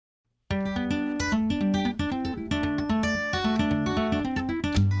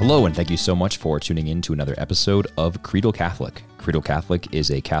Hello, and thank you so much for tuning in to another episode of Creedal Catholic. Creedal Catholic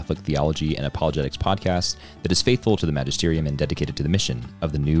is a Catholic theology and apologetics podcast that is faithful to the magisterium and dedicated to the mission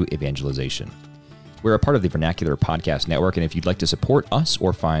of the new evangelization. We're a part of the Vernacular Podcast Network, and if you'd like to support us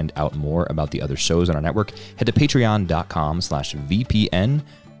or find out more about the other shows on our network, head to patreon.com/VPN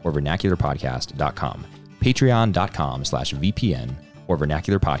or vernacularpodcast.com. Patreon.com/VPN or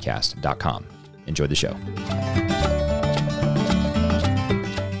vernacularpodcast.com. Enjoy the show.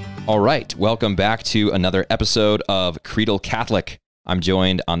 All right, welcome back to another episode of Creedal Catholic. I'm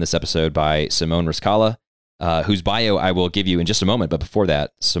joined on this episode by Simone Riscala, whose bio I will give you in just a moment. But before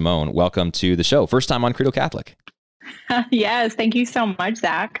that, Simone, welcome to the show. First time on Creedal Catholic. Yes, thank you so much,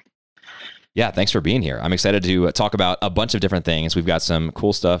 Zach. Yeah, thanks for being here. I'm excited to talk about a bunch of different things. We've got some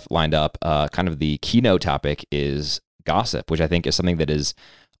cool stuff lined up. Kind of the keynote topic is gossip, which I think is something that is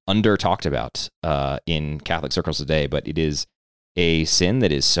under talked about in Catholic circles today, but it is a sin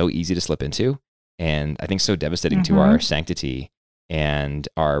that is so easy to slip into, and I think so devastating to our sanctity and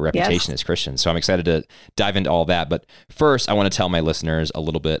our reputation as Christians. So I'm excited to dive into all that. But first, I want to tell my listeners a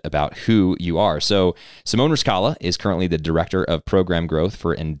little bit about who you are. So Simone Riscala is currently the Director of Program Growth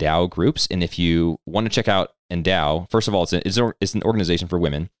for Endow Groups. And if you want to check out Endow, first of all, it's an organization for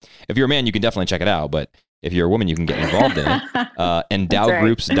women. If you're a man, you can definitely check it out. But if you're a woman, you can get involved in it.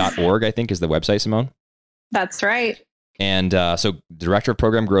 Endowgroups.org, I think, is the website, Simone. That's right. And so Director of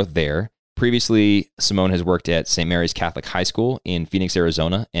Program Growth there. Previously, Simone has worked at St. Mary's Catholic High School in Phoenix,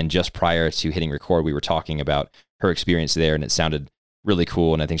 Arizona. And just prior to hitting record, we were talking about her experience there, and it sounded really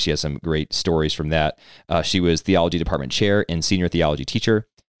cool. And I think she has some great stories from that. She was Theology Department Chair and Senior Theology Teacher.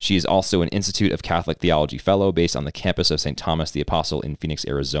 She is also an Institute of Catholic Theology Fellow based on the campus of St. Thomas the Apostle in Phoenix,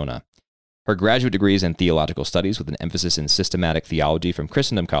 Arizona. Her graduate degree is in theological studies with an emphasis in systematic theology from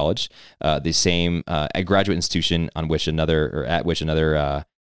Christendom College, the same a graduate institution at which another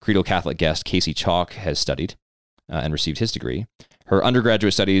Creedal Catholic guest, Casey Chalk, has studied and received his degree. Her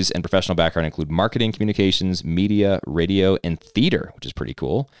undergraduate studies and professional background include marketing, communications, media, radio, and theater, which is pretty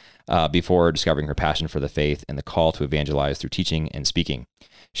cool, before discovering her passion for the faith and the call to evangelize through teaching and speaking.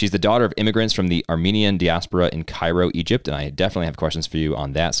 She's the daughter of immigrants from the Armenian diaspora in Cairo, Egypt, and I definitely have questions for you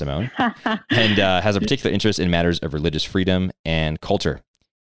on that, Simone, and has a particular interest in matters of religious freedom and culture.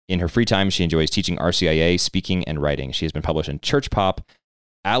 In her free time, she enjoys teaching RCIA, speaking, and writing. She has been published in Church Pop,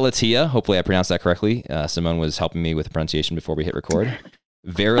 Aletheia, hopefully I pronounced that correctly. Simone was helping me with the pronunciation before we hit record.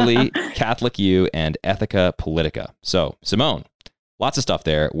 Verily, Catholic U, and Ethica Politica. So, Simone, lots of stuff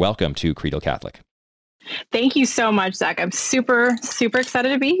there. Welcome to Creedal Catholic. Thank you so much, Zach. I'm super, super excited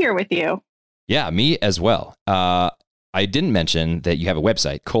to be here with you. Yeah, me as well. I didn't mention that you have a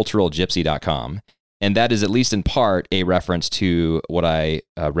website, culturalgypsy.com, and that is at least in part a reference to what I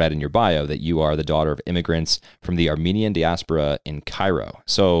read in your bio, that you are the daughter of immigrants from the Armenian diaspora in Cairo.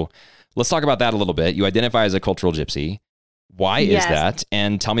 So let's talk about that a little bit. You identify as a cultural gypsy. Why is that?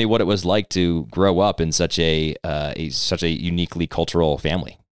 And tell me what it was like to grow up in such a uniquely cultural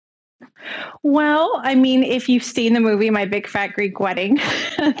family. Well, I mean, if you've seen the movie My Big Fat Greek Wedding,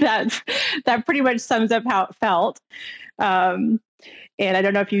 that pretty much sums up how it felt. And I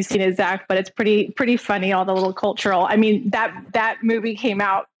don't know if you've seen it, Zach, but it's pretty funny, all the little cultural. I mean, that movie came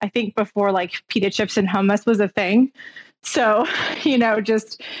out, I think, before like pita chips and hummus was a thing. So,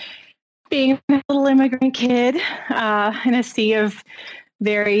 just being a little immigrant kid in a sea of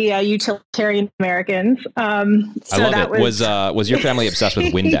very utilitarian Americans. I love it. Was your family obsessed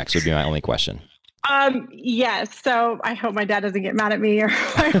with Windex would be my only question. Yes. So I hope my dad doesn't get mad at me or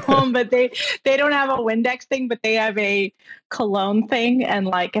my mom, but they don't have a Windex thing, but they have a cologne thing. And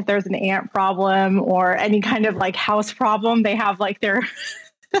like, if there's an ant problem or any kind of like house problem, they have like their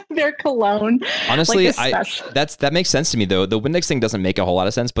cologne. Honestly, that makes sense to me though. The Windex thing doesn't make a whole lot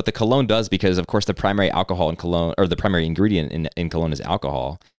of sense, but the cologne does, because of course the primary alcohol in cologne, or the primary ingredient in cologne, is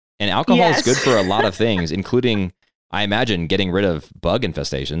alcohol. And alcohol is good for a lot of things, including, I imagine, getting rid of bug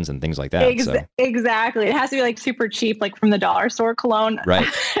infestations and things like that. Exactly. It has to be like super cheap, like from the dollar store cologne. Right.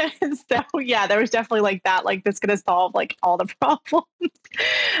 So yeah, there was definitely like that, like that's going to solve like all the problems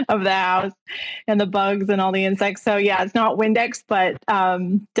of the house and the bugs and all the insects. So yeah, it's not Windex, but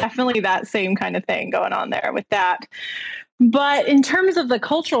definitely that same kind of thing going on there with that. But in terms of the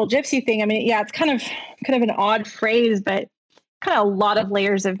cultural gypsy thing, I mean, yeah, it's kind of an odd phrase, but kind of a lot of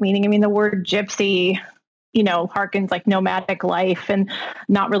layers of meaning. I mean, the word gypsy, harkens like nomadic life and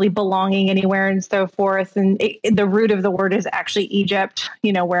not really belonging anywhere and so forth. And the root of the word is actually Egypt,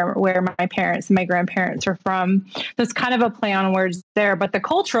 where my parents and my grandparents are from. So it's kind of a play on words there. But the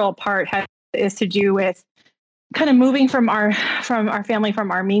cultural part is to do with kind of moving from our family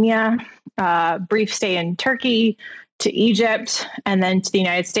from Armenia, brief stay in Turkey, to Egypt, and then to the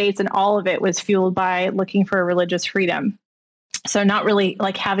United States. And all of it was fueled by looking for religious freedom. So not really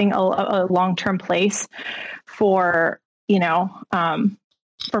like having a long-term place for,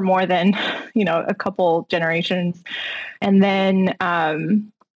 for more than, a couple generations. And then I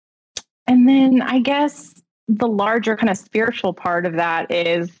guess the larger kind of spiritual part of that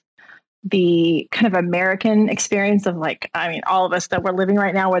is the kind of American experience of all of us that we're living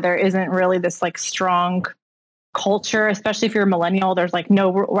right now, where there isn't really this like strong culture, especially if you're a millennial. There's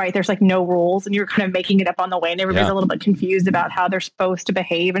no rules, and you're kind of making it up on the way, and everybody's a little bit confused about how they're supposed to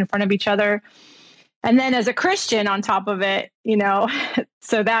behave in front of each other. And then as a Christian on top of it,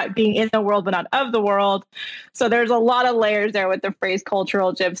 so that being in the world but not of the world. So there's a lot of layers there with the phrase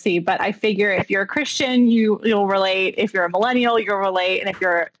cultural gypsy. But I figure if you're a Christian, you'll relate. If you're a millennial, you'll relate. And if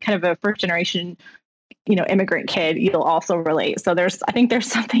you're kind of a first generation, immigrant kid, you'll also relate. So I think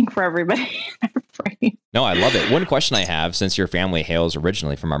there's something for everybody. No, I love it. One question I have, since your family hails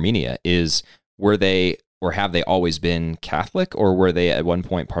originally from Armenia, is were they or have they always been Catholic, or were they at one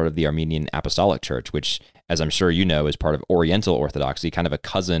point part of the Armenian Apostolic Church, which, as I'm sure you know, is part of Oriental Orthodoxy, kind of a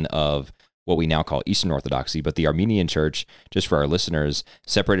cousin of what we now call Eastern Orthodoxy? But the Armenian Church, just for our listeners,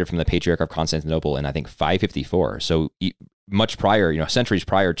 separated from the Patriarch of Constantinople in, I think, 554. So much prior, centuries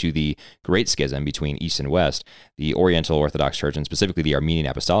prior to the Great Schism between East and West, the Oriental Orthodox Church, and specifically the Armenian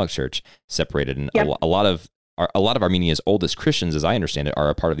Apostolic Church, separated. And yep. a lot of Armenia's oldest Christians, as I understand it, are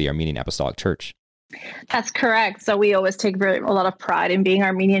a part of the Armenian Apostolic Church. That's correct. So we always take a lot of pride in being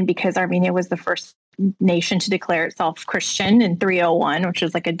Armenian, because Armenia was the first nation to declare itself Christian in 301, which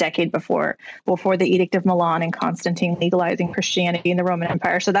was like a decade before the Edict of Milan and Constantine legalizing Christianity in the Roman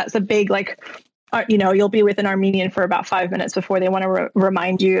Empire. So that's a big, you'll be with an Armenian for about 5 minutes before they want to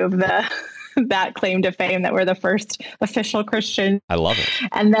remind you of that claim to fame that we're the first official Christian. I love it.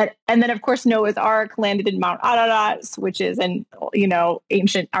 And then of course Noah's Ark landed in Mount Ararat, which is in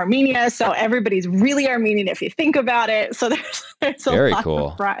ancient Armenia. So everybody's really Armenian if you think about it. So there's a very lot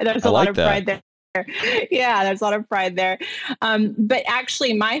cool. of pride. There's a lot of pride there. Yeah, there's a lot of pride there. But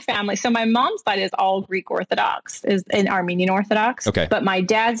actually my family, so my mom's side is all Greek Orthodox, is an Armenian Orthodox. Okay. But my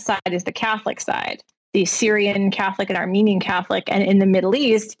dad's side is the Catholic side, the Syrian Catholic and Armenian Catholic. And in the Middle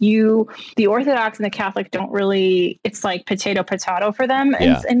East, the Orthodox and the Catholic don't really, it's like potato for them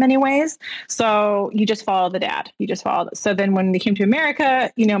in many ways. So you just follow the dad. So then when they came to America,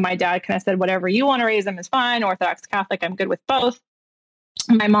 my dad kind of said, whatever you want to raise them is fine. Orthodox, Catholic, I'm good with both.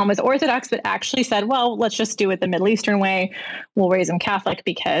 My mom was Orthodox, but actually said, well, let's just do it the Middle Eastern way. We'll raise them Catholic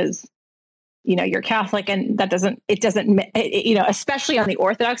because you're Catholic, and especially on the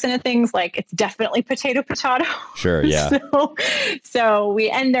Orthodox end of things, like it's definitely potato. Sure. Yeah.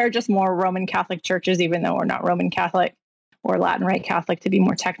 And they're just more Roman Catholic churches, even though we're not Roman Catholic or Latin Rite Catholic, to be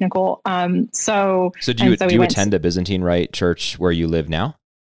more technical. So do you attend a Byzantine Rite church where you live now?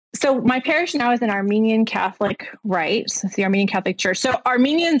 So my parish now is an Armenian Catholic Rite. So it's the Armenian Catholic Church. So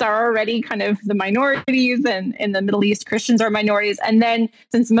Armenians are already kind of the minorities, and in the Middle East, Christians are minorities. And then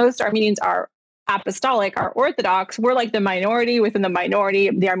since most Armenians are Apostolic, are Orthodox, we're like the minority within the minority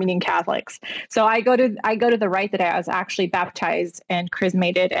of the Armenian Catholics. So I go to the rite that I was actually baptized and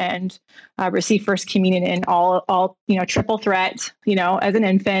chrismated and received First Communion in, all triple threat, as an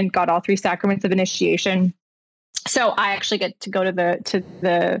infant, got all three sacraments of initiation. So I actually get to go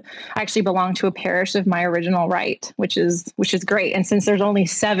I actually belong to a parish of my original rite, which is great. And since there's only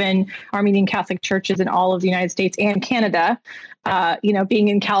 7 Armenian Catholic churches in all of the United States and Canada, being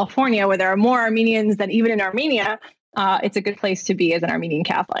in California where there are more Armenians than even in Armenia, it's a good place to be as an Armenian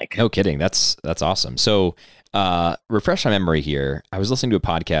Catholic. No kidding. That's awesome. So refresh my memory here. I was listening to a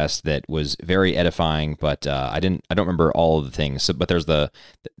podcast that was very edifying, but I don't remember all of the things. So, but there's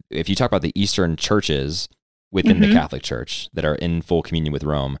if you talk about the Eastern churches within the Catholic Church that are in full communion with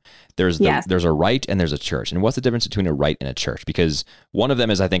Rome, there's a rite and there's a church. And what's the difference between a rite and a church? Because one of them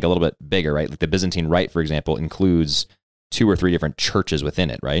is, I think, a little bit bigger, right? Like the Byzantine Rite, for example, includes 2 or 3 different churches within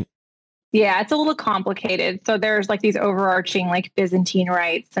it, right? Yeah, it's a little complicated. So there's like these overarching like Byzantine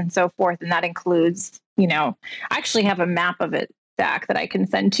rites and so forth. And that includes, I actually have a map of it, Zach, that I can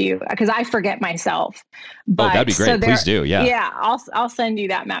send to you because I forget myself. But that'd be great. Please do. Yeah. Yeah. I'll send you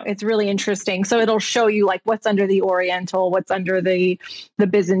that map. It's really interesting. So it'll show you like what's under the Oriental, what's under the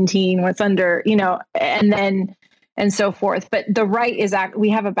Byzantine, what's under, and so forth. But the rite is, we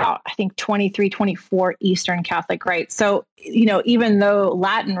have about, I think, 23, 24 Eastern Catholic rites. So, even though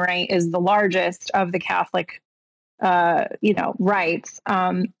Latin Rite is the largest of the Catholic rites.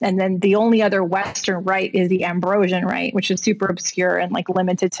 And then the only other Western rite is the Ambrosian rite, which is super obscure and like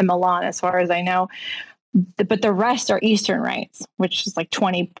limited to Milan, as far as I know. but the rest are Eastern rites, which is like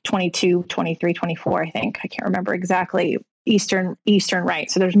 20, 22, 23, 24, I think. I can't remember exactly. Eastern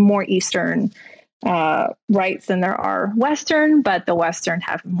rites. So there's more Eastern rites than there are Western, but the Western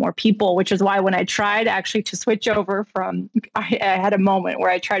have more people, which is why when I tried actually to switch over from, I had a moment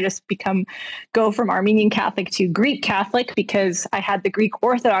where I tried to go from Armenian Catholic to Greek Catholic because I had the Greek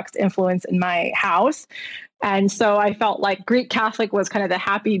Orthodox influence in my house. And so I felt like Greek Catholic was kind of the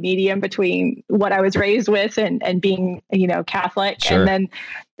happy medium between what I was raised with and being, Catholic. Sure.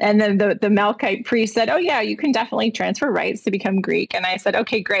 And then the Melkite priest said, "Oh yeah, you can definitely transfer rights to become Greek." And I said,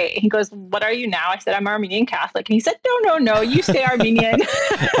 "Okay, great." He goes, "What are you now?" I said, "I'm Armenian Catholic." And he said, No, you stay Armenian.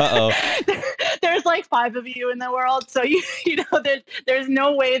 Uh-oh. There's like 5 of you in the world. So, there's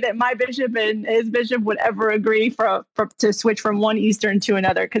no way that my bishop and his bishop would ever agree to switch from one Eastern to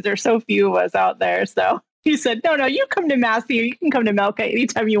another because there's so few of us out there. So he said, no, you come to Mass here. You can come to Melkite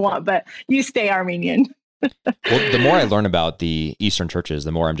anytime you want, but you stay Armenian. Well, the more I learn about the Eastern churches,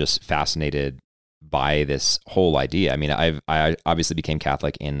 the more I'm just fascinated by this whole idea. I mean, I obviously became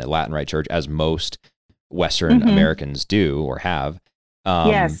Catholic in the Latin Rite Church, as most Western Americans do or have.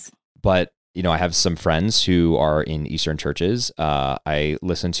 Yes. But, I have some friends who are in Eastern churches. I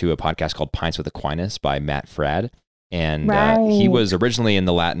listened to a podcast called Pints with Aquinas by Matt Fradd. And he was originally in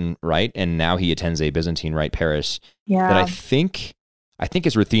the Latin Rite, and now he attends a Byzantine Rite parish that I think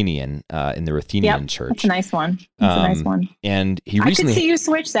is Ruthenian, in the Ruthenian church. That's a nice one. And he recently... I could see you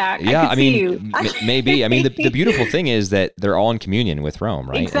switch, Zach. Yeah, maybe. I mean, the beautiful thing is that they're all in communion with Rome,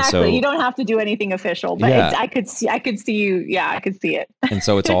 right? Exactly. So, you don't have to do anything official, but I could see you. Yeah, I could see it. And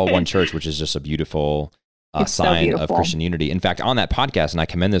so it's all one church, which is just a beautiful... sign of Christian unity. In fact, on that podcast, and I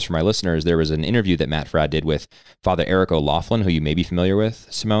commend this for my listeners, there was an interview that Matt Fradd did with Father Eric O'Laughlin, who you may be familiar with,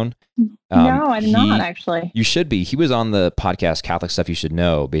 Simone. No, I'm not actually. You should be. He was on the podcast Catholic Stuff You Should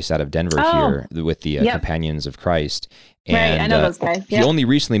Know, based out of Denver here with the Companions of Christ. And, right, I know those guys. He only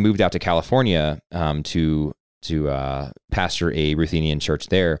recently moved out to California to pastor a Ruthenian church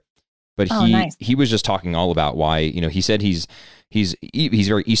there. But he was just talking all about why, he said he's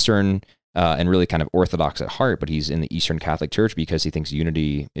very Eastern and really kind of Orthodox at heart, but he's in the Eastern Catholic Church because he thinks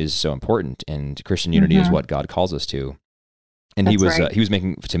unity is so important, and Christian unity is what God calls us to. And he was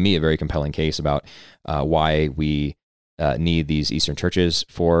making, to me, a very compelling case about why we need these Eastern churches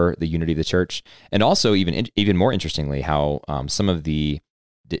for the unity of the church, and also even more interestingly, how some of the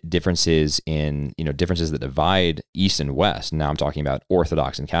differences that divide East and West. Now I'm talking about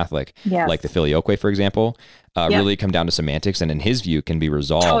Orthodox and Catholic, like the Filioque, for example, really come down to semantics, and in his view can be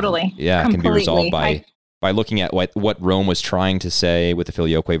resolved. Totally. Yeah. Completely. Can be resolved by looking at what Rome was trying to say with the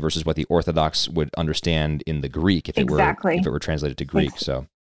Filioque versus what the Orthodox would understand in the Greek if it were translated to Greek. So.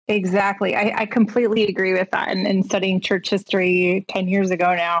 Exactly. I completely agree with that. And in studying church history 10 years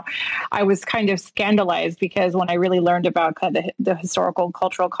ago now, I was kind of scandalized because when I really learned about kind of the historical and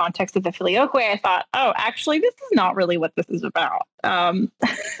cultural context of the Filioque, I thought, oh, actually, this is not really what this is about.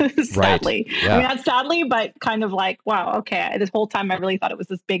 Sadly. Yeah. I mean, not sadly, but kind of like, wow, okay. This whole time I really thought it was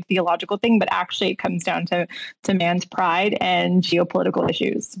this big theological thing, but actually it comes down to man's pride and geopolitical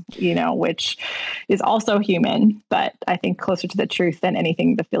issues, which is also human, but I think closer to the truth than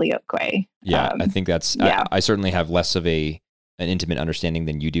anything the Filioque. Yeah, I think that's, I certainly have less of an intimate understanding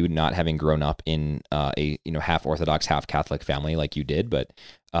than you do, not having grown up in a half Orthodox, half Catholic family like you did. But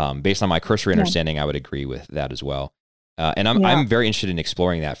based on my cursory understanding, I would agree with that as well. And I'm very interested in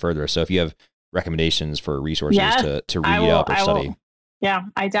exploring that further. So if you have recommendations for resources to read up or study. Yeah,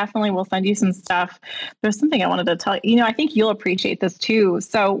 I definitely will send you some stuff. There's something I wanted to tell you. I think you'll appreciate this too.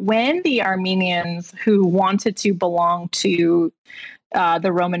 So when the Armenians who wanted to belong to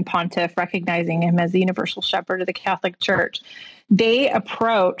the Roman pontiff, recognizing him as the universal shepherd of the Catholic Church, they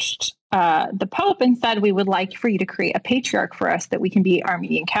approached the Pope and said, "We would like for you to create a patriarch for us that we can be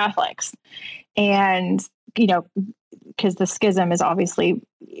Armenian Catholics." And, because the schism is obviously,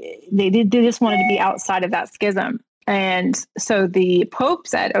 they just wanted to be outside of that schism. And so the Pope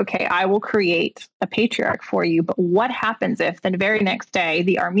said, "Okay, I will create a patriarch for you. But what happens if the very next day,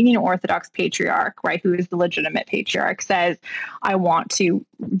 the Armenian Orthodox patriarch, right, who is the legitimate patriarch, says, I want to,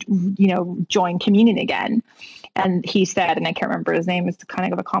 join communion again?" And he said, and I can't remember his name, it's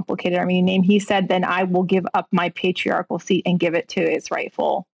kind of a complicated Armenian name. He said, "Then I will give up my patriarchal seat and give it to its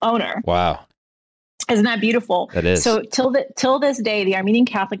rightful owner." Wow. Isn't that beautiful? That is. So till this day, the Armenian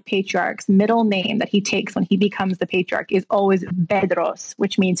Catholic Patriarch's middle name that he takes when he becomes the patriarch is always Bedros,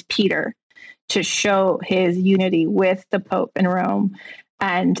 which means Peter, to show his unity with the Pope in Rome.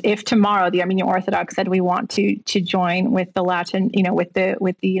 And if tomorrow the Armenian Orthodox said we want to join with the Latin, with the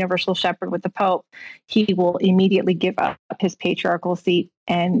Universal Shepherd, with the Pope, he will immediately give up his patriarchal seat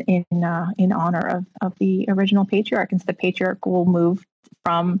and in honor of the original patriarch. And so the patriarch will move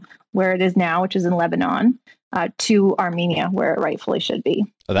from where it is now, which is in Lebanon, to Armenia, where it rightfully should be.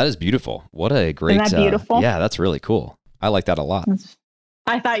 Oh, that is beautiful. What a great... Isn't that beautiful? Yeah, that's really cool. I like that a lot.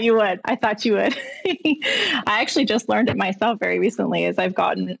 I thought you would. I actually just learned it myself very recently as I've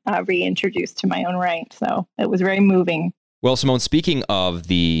gotten reintroduced to my own right. So it was very moving. Well, Simone, speaking of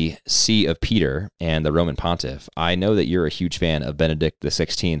the See of Peter and the Roman Pontiff, I know that you're a huge fan of Benedict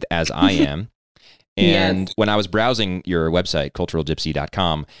XVI, as I am. And yes. When I was browsing your website,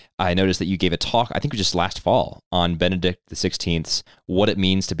 culturalgypsy.com, I noticed that you gave a talk, I think it was just last fall, on Benedict XVI's What It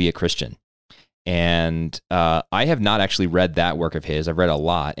Means to Be a Christian. And I have not actually read that work of his. I've read a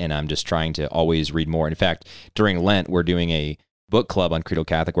lot, and I'm just trying to always read more. In fact, during Lent, we're doing a book club on Credo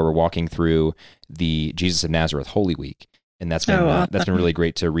Catholic where we're walking through the Jesus of Nazareth Holy Week. And that's been really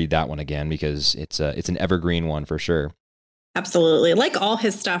great to read that one again, because it's an evergreen one for sure. Absolutely. Like all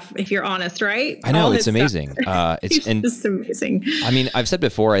his stuff, if you're honest, right? I know, it's amazing. It's just amazing. I mean, I've said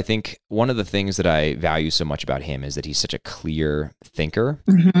before, I think one of the things that I value so much about him is that he's such a clear thinker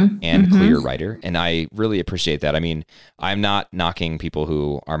and clear writer. And I really appreciate that. I mean, I'm not knocking people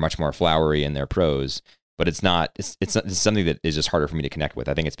who are much more flowery in their prose, but it's something that is just harder for me to connect with.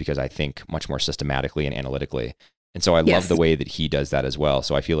 I think it's because I think much more systematically and analytically. And so I love the way that he does that as well.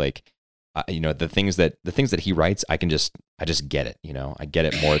 So I feel like, the things that he writes, I just get it. I get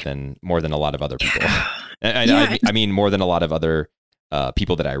it more than a lot of other people. I mean, more than a lot of other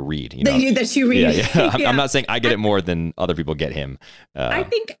people that I read. That you read. Yeah. I'm not saying I get it more than other people get him.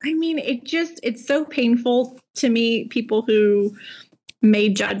 It's so painful to me, people who may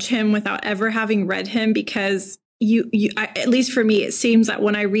judge him without ever having read him, because at least for me, it seems that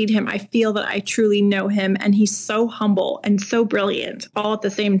when I read him, I feel that I truly know him, and he's so humble and so brilliant all at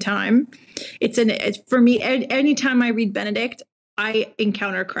the same time. It's for me, anytime I read Benedict, I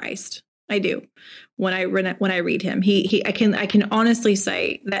encounter Christ. I do. When I read him, I can honestly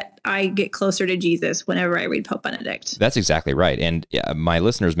say that I get closer to Jesus whenever I read Pope Benedict. That's exactly right. And my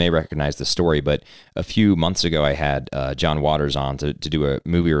listeners may recognize the story, but a few months ago, I had John Waters on to do a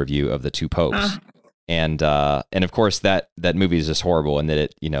movie review of The Two Popes. And of course that movie is just horrible, and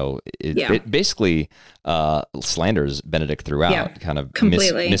that it basically slanders Benedict throughout, kind of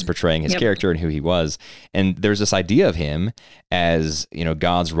misportraying his character and who he was. And there's this idea of him as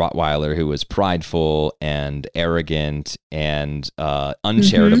God's Rottweiler, who was prideful and arrogant and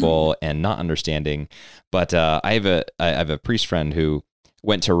uncharitable and not understanding. But I have a priest friend who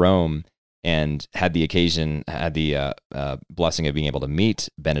went to Rome and had the blessing of being able to meet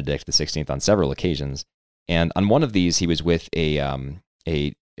Benedict XVI on several occasions. And on one of these, he was with he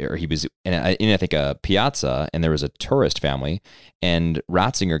was in I think a piazza, and there was a tourist family, and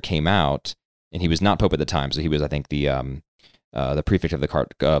Ratzinger came out, and he was not Pope at the time, so he was, I think, the prefect of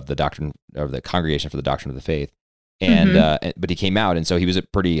the doctrine of the Congregation for the Doctrine of the Faith. And but he came out, and so he was a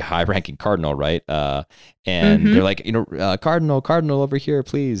pretty high-ranking cardinal, right? And they're like, Cardinal over here,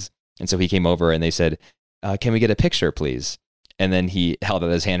 please. And so he came over, and they said, can we get a picture, please? And then he held out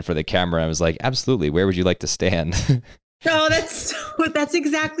his hand for the camera and was like, absolutely. Where would you like to stand? Oh, that's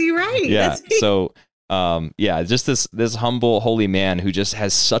exactly right. Yeah. So, just this humble, holy man who just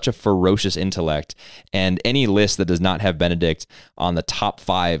has such a ferocious intellect. And any list that does not have Benedict on the top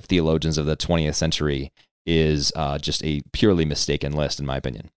 5 theologians of the 20th century is just a purely mistaken list, in my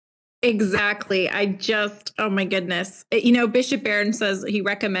opinion. Exactly. Oh my goodness. Bishop Barron says he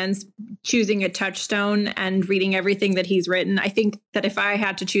recommends choosing a touchstone and reading everything that he's written. I think that if I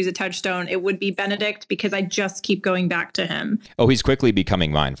had to choose a touchstone, it would be Benedict, because I just keep going back to him. Oh, he's quickly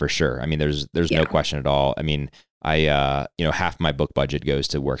becoming mine for sure. I mean, there's no question at all. I mean, I half my book budget goes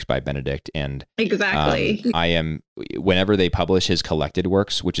to works by Benedict, and exactly. Whenever they publish his collected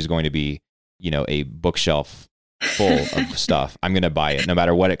works, which is going to be, a bookshelf full of stuff, I'm going to buy it. No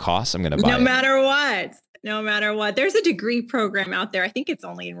matter what it costs, I'm going to buy it. No matter what. There's a degree program out there. I think it's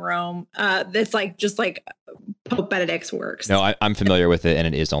only in Rome. That's just like Pope Benedict's works. No, I'm familiar with it, and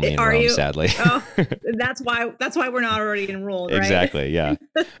it is only in Rome, sadly. Oh, that's why we're not already enrolled, right? Exactly, yeah.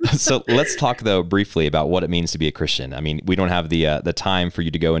 So let's talk, though, briefly about what it means to be a Christian. I mean, we don't have the time for you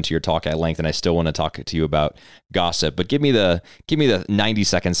to go into your talk at length, and I still want to talk to you about gossip. But give me the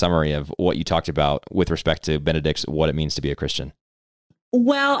 90-second summary of what you talked about with respect to Benedict's What It Means to Be a Christian.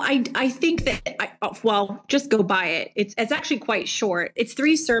 Well, I think that, just go by it. It's actually quite short. It's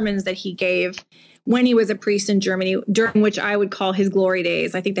 3 sermons that he gave when he was a priest in Germany, during which I would call his glory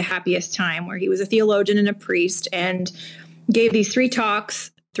days. I think the happiest time, where he was a theologian and a priest. And gave these 3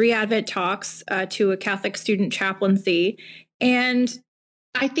 talks, 3 Advent talks to a Catholic student chaplaincy. And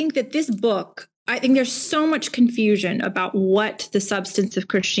I think that this book, I think there's so much confusion about what the substance of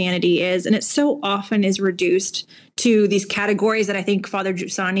Christianity is. And it so often is reduced to these categories that I think Father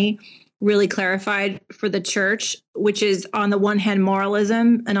Giussani really clarified for the church, which is on the one hand,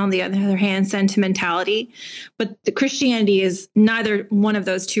 moralism, and on the other hand, sentimentality. But the Christianity is neither one of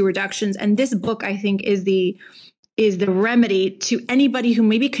those two reductions. And this book, I think, is the remedy to anybody who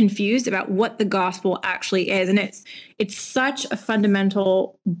may be confused about what the gospel actually is. And it's such a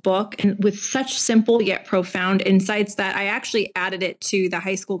fundamental book, and with such simple yet profound insights, that I actually added it to the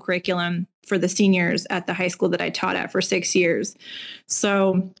high school curriculum for the seniors at the high school that I taught at for 6 years.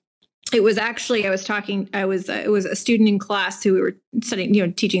 So it was actually, it was a student in class who we were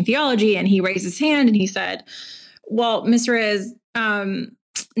studying, teaching theology, and he raised his hand and he said, well, Ms. Riz,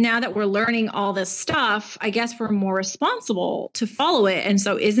 now that we're learning all this stuff, I guess we're more responsible to follow it. And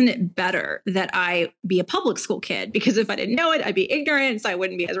so isn't it better that I be a public school kid? Because if I didn't know it, I'd be ignorant, so I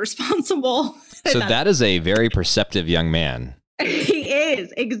wouldn't be as responsible. So that is a very perceptive young man. He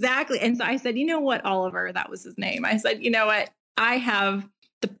is, exactly. And so I said, you know what, Oliver, that was his name. I said, you know what, I have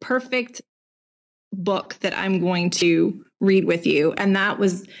the perfect book that I'm going to read with you. And that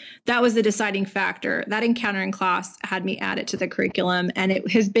was the deciding factor. That encounter in class had me add it to the curriculum, and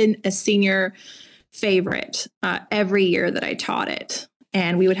it has been a senior favorite every year that I taught it.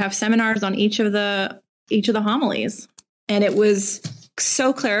 And we would have seminars on each of the homilies, and it was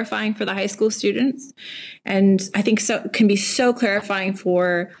so clarifying for the high school students, and I think so can be so clarifying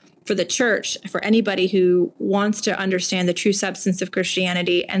for the church, for anybody who wants to understand the true substance of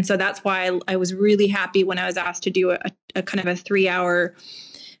Christianity. And so that's why I was really happy when I was asked to do a kind of a 3-hour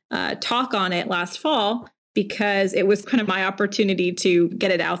talk on it last fall, because it was kind of my opportunity to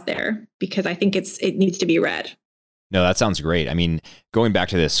get it out there, because I think it needs to be read. No, that sounds great. I mean, going back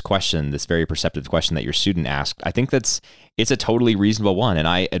to this question, this very perceptive question that your student asked, I think it's a totally reasonable one. And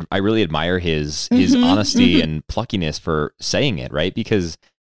I really admire his honesty and pluckiness for saying it, right? Because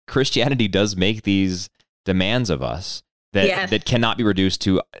Christianity does make these demands of us that cannot be reduced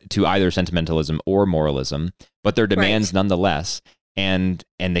to either sentimentalism or moralism, but they're demands nonetheless, and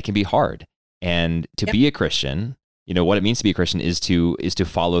they can be hard. And to be a Christian, what it means to be a Christian is to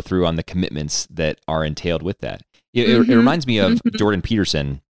follow through on the commitments that are entailed with that. It reminds me of Jordan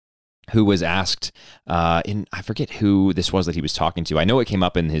Peterson, who was asked I forget who this was that he was talking to. I know it came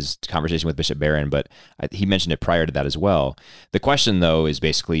up in his conversation with Bishop Barron, but he mentioned it prior to that as well. The question, though, is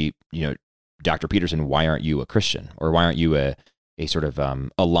basically, Dr. Peterson, why aren't you a Christian? Or why aren't you a sort of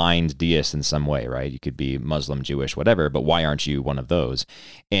aligned deist in some way, right? You could be Muslim, Jewish, whatever, but why aren't you one of those?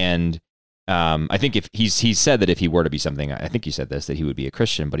 And I think if he said that if he were to be something, I think he said this, that he would be a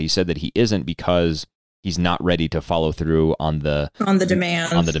Christian, but he said that he isn't because he's not ready to follow through on the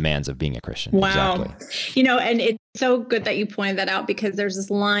demands of being a Christian. Wow. Exactly. And it's so good that you pointed that out, because there's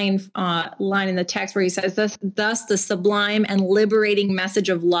this line in the text where he says, thus the sublime and liberating message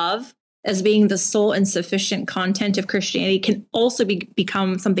of love, as being the sole and sufficient content of Christianity, can also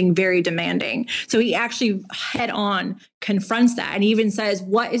become something very demanding. So he actually head on confronts that, and he even says,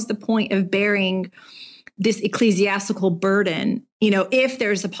 what is the point of bearing this ecclesiastical burden, if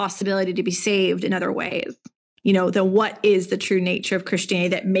there's a possibility to be saved in other ways, then what is the true nature of Christianity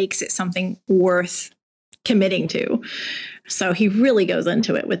that makes it something worth committing to? So he really goes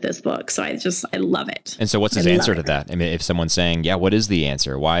into it with this book. So I love it. And so what's his answer to that? I mean, if someone's saying, what is the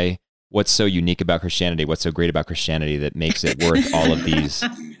answer? What's so unique about Christianity? What's so great about Christianity that makes it worth all of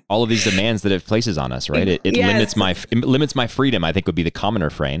these demands that it places on us, right? It limits my freedom, I think, would be the commoner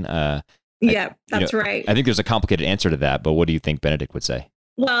refrain. That's right. I think there's a complicated answer to that, but what do you think Benedict would say?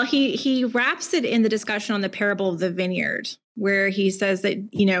 Well, he wraps it in the discussion on the parable of the vineyard, where he says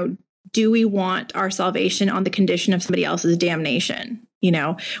that, do we want our salvation on the condition of somebody else's damnation?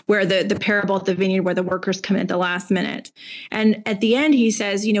 Where the parable of the vineyard, where the workers come in at the last minute. And at the end, he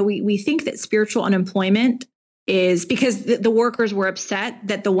says, we think that spiritual unemployment is because the workers were upset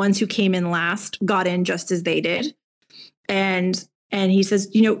that the ones who came in last got in just as they did. And he says,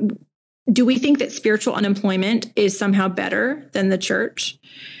 do we think that spiritual unemployment is somehow better than the church?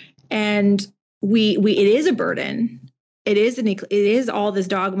 And it is a burden. It is all this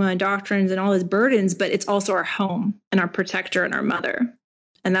dogma and doctrines and all these burdens, but it's also our home and our protector and our mother.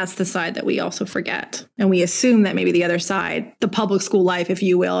 And that's the side that we also forget. And we assume that maybe the other side, the public school life, if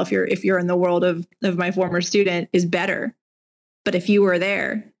you will, if you're in the world of my former student, is better. But if you were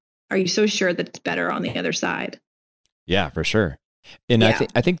there, are you so sure that it's better on the other side? Yeah, for sure. And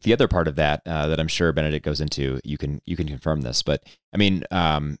I think the other part of that that I'm sure Benedict goes into, you can confirm this, but I mean,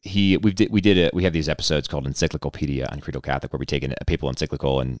 we have these episodes called Encyclicopedia on Credo Catholic, where we take a papal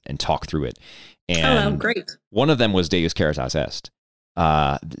encyclical and talk through it. And great. One of them was Deus Caritas Est.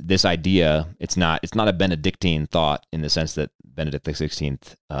 This idea, it's not a Benedictine thought in the sense that Benedict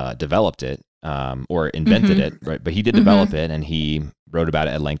XVI developed it or invented it, right? But he did develop it, and he wrote about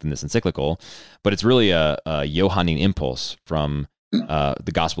it at length in this encyclical. But it's really a Johannine impulse from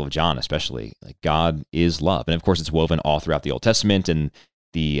the Gospel of John, especially. Like, God is love, and of course, it's woven all throughout the Old Testament, and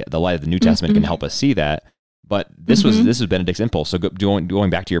the light of the New Testament can help us see that. But this was Benedict's impulse. So going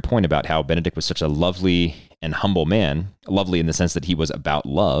back to your point about how Benedict was such a lovely and humble man, lovely in the sense that he was about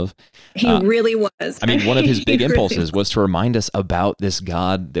love. He really was. I mean, one of his big impulses was to remind us about this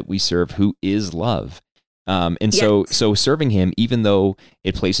God that we serve, who is love. So serving him, even though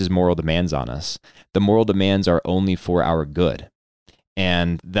it places moral demands on us, the moral demands are only for our good.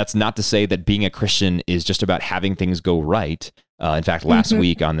 And that's not to say that being a Christian is just about having things go right. In fact, last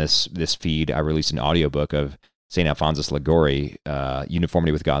week on this feed, I released an audiobook of St. Alphonsus Liguori,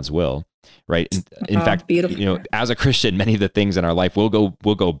 Uniformity with God's Will, right? In fact, beautiful. As a Christian, many of the things in our life will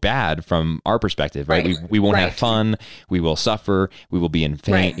go bad from our perspective, right? We won't have fun. We will suffer. We will be in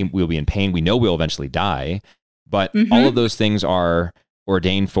pain. Right. We will be in pain. We know we'll eventually die, but all of those things are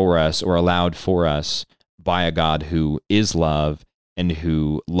ordained for us or allowed for us by a God who is love and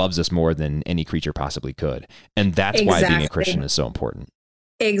who loves us more than any creature possibly could. And that's why being a Christian is so important.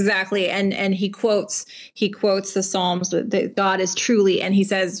 Exactly. And he quotes the Psalms that God is truly, and he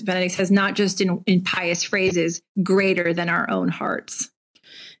says, Benedict says, not just in pious phrases, greater than our own hearts.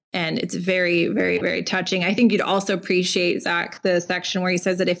 And it's very, very, very touching. I think you'd also appreciate, Zach, the section where he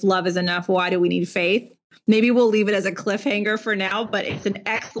says that if love is enough, why do we need faith? Maybe we'll leave it as a cliffhanger for now, but it's an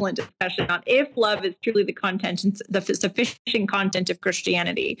excellent discussion on if love is truly the sufficient content of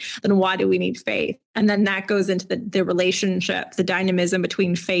Christianity, then why do we need faith? And then that goes into the relationship, the dynamism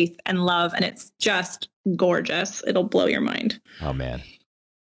between faith and love. And it's just gorgeous. It'll blow your mind. Oh, man.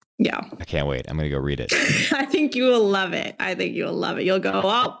 Yeah. I can't wait. I'm going to go read it. I think you will love it. You'll go,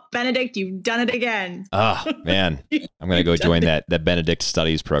 oh, Benedict, you've done it again. Oh, man. I'm going to go join that Benedict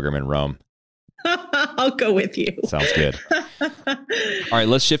Studies program in Rome. I'll go with you. Sounds good. All right,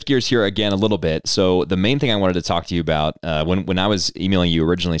 let's shift gears here again a little bit. So the main thing I wanted to talk to you about, when I was emailing you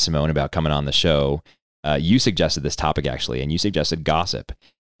originally, Simone, about coming on the show, you suggested this topic actually, and you suggested gossip.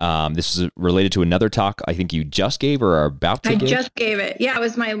 This is related to another talk I think you just gave or are about to give. I just gave it. Yeah, it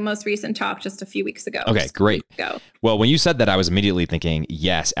was my most recent talk just a few weeks ago. Okay, great. Well, when you said that, I was immediately thinking,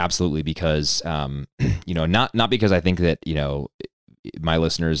 yes, absolutely, because, not because I think that, my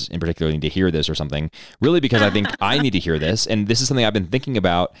listeners in particular need to hear this or something, really because I think I need to hear this. And this is something I've been thinking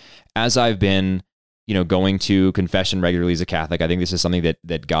about as I've been, going to confession regularly as a Catholic. I think this is something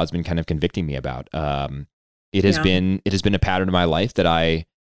that God's been kind of convicting me about. It has been a pattern in my life that I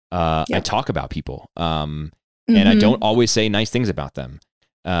talk about people. And I don't always say nice things about them.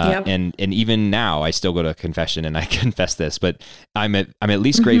 And even now I still go to confession and I confess this, but I'm at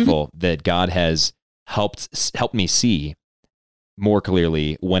least grateful that God has helped me see more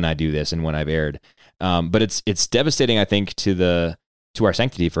clearly when I do this and when I've erred. But it's devastating, I think, to our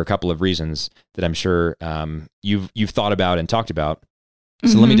sanctity for a couple of reasons that I'm sure you've thought about and talked about.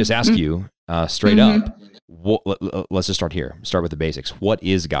 So let me just ask you straight up. Let's just start here. Start with the basics. What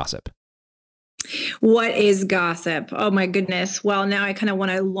is gossip? What is gossip? Oh my goodness. Well, now I kind of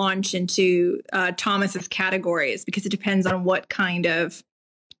want to launch into Thomas's categories, because it depends on what kind of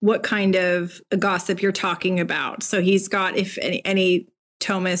gossip you're talking about. So he's got, if any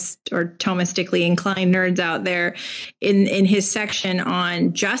Thomist or Thomistically inclined nerds out there, in his section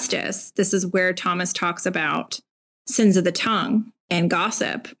on justice, this is where Thomas talks about sins of the tongue and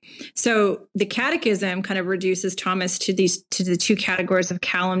gossip. So the Catechism kind of reduces Thomas to the two categories of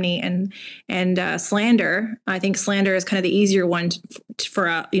calumny and slander. I think slander is kind of the easier one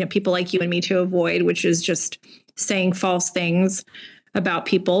for people like you and me to avoid, which is just saying false things about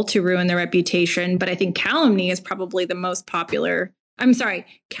people to ruin their reputation. But I think calumny is probably the most popular. I'm sorry,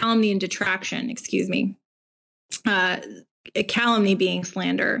 calumny and detraction, excuse me. Calumny being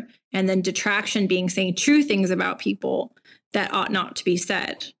slander, and then detraction being saying true things about people that ought not to be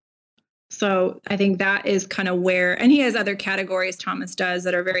said. So I think that is kind of where, and he has other categories, Thomas does,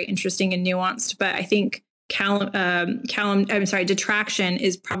 that are very interesting and nuanced. But I think detraction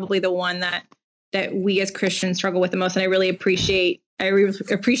is probably the one that we as Christians struggle with the most. And I really appreciate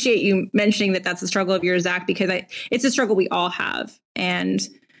you mentioning that that's a struggle of yours, Zach, because it's a struggle we all have. And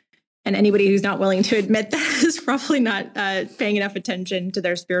And anybody who's not willing to admit that is probably not paying enough attention to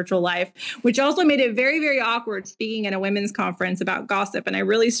their spiritual life, which also made it very, very awkward speaking at a women's conference about gossip. And I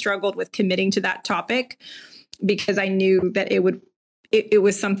really struggled with committing to that topic because I knew that it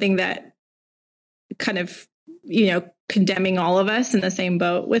was something that kind of, condemning all of us in the same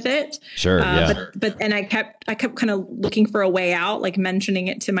boat with it. Sure. Yeah. But I kept kind of looking for a way out, like mentioning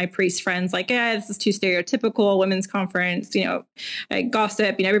it to my priest friends, like, yeah, this is too stereotypical, women's conference,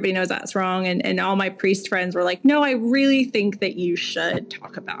 gossip, everybody knows that's wrong. And all my priest friends were like, no, I really think that you should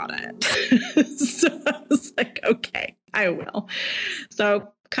talk about it. So I was like, okay, I will.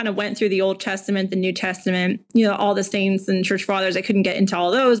 So kind of went through the Old Testament, the New Testament, all the saints and church fathers. I couldn't get into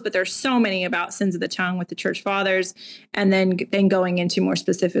all those, but there's so many about sins of the tongue with the church fathers. And then going into more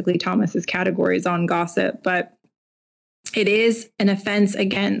specifically Thomas's categories on gossip. But it is an offense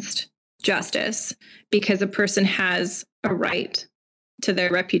against justice because a person has a right to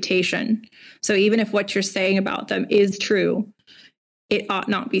their reputation. So even if what you're saying about them is true, it ought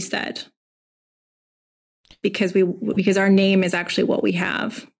not be said. Because our name is actually what we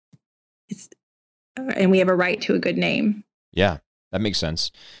have, and we have a right to a good name. Yeah, that makes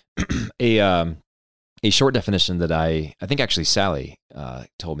sense. A short definition that I think actually Sally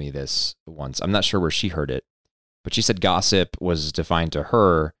told me this once. I'm not sure where she heard it, but she said gossip was defined to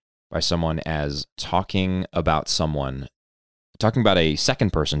her by someone as talking about a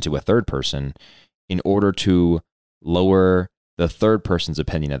second person to a third person in order to lower the third person's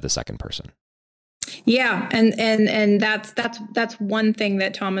opinion of the second person. Yeah, and that's one thing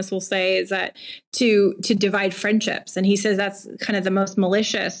that Thomas will say is that to divide friendships, and he says that's kind of the most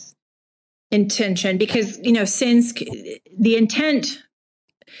malicious intention because since the intent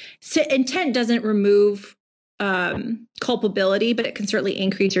doesn't remove culpability, but it can certainly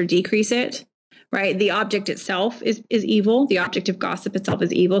increase or decrease it. Right, the object itself is evil. The object of gossip itself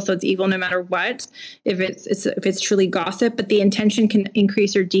is evil, so it's evil no matter what. If it's truly gossip, but the intention can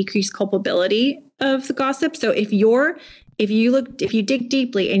increase or decrease culpability of the gossip. So if you dig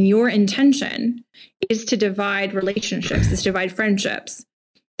deeply and your intention is to divide relationships, is to divide friendships,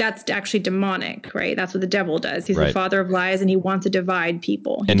 that's actually demonic, right? That's what the devil does. He's the father of lies, and he wants to divide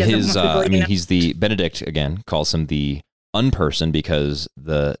people. And he's the Benedict again calls him the unperson because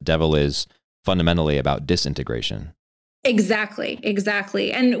the devil is fundamentally about disintegration. Exactly.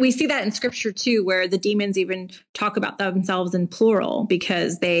 And we see that in scripture too, where the demons even talk about themselves in plural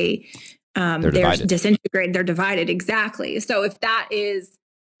because they're disintegrated, they're divided. Exactly. So if that is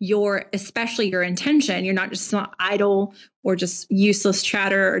especially your intention, you're not just not idle or just useless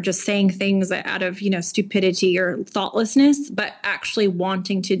chatter or just saying things out of, stupidity or thoughtlessness, but actually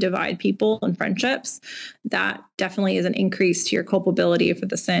wanting to divide people and friendships, that definitely is an increase to your culpability for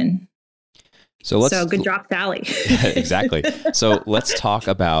the sin. So good job, Sally. Exactly. So let's talk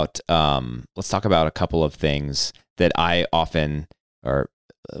about a couple of things that I often, or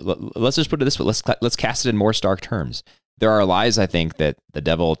let's just put it this way. Let's cast it in more stark terms. There are lies I think that the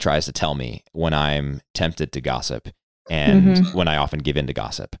devil tries to tell me when I'm tempted to gossip and when I often give in to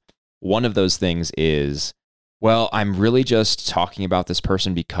gossip. One of those things is, well, I'm really just talking about this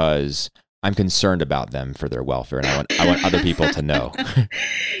person because I'm concerned about them for their welfare, and I want other people to know.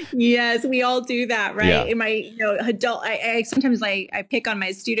 Yes, we all do that, right? Yeah. In my adult, I sometimes I pick on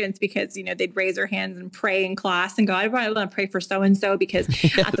my students because they'd raise their hands and pray in class and go, I want to pray for so and so because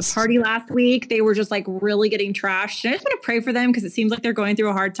at the party last week they were just like really getting trashed. And I just want to pray for them because it seems like they're going through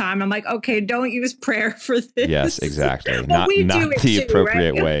a hard time. I'm like, okay, don't use prayer for this. Yes, exactly. Not the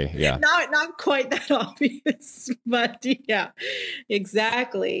appropriate way. Yeah, not quite that obvious, but yeah,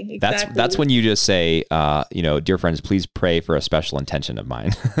 exactly. That's when you just say, dear friends, please pray for a special intention of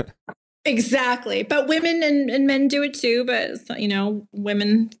mine. Exactly. But women and men do it too. But,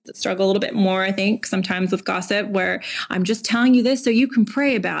 women struggle a little bit more, I think, sometimes with gossip where I'm just telling you this so you can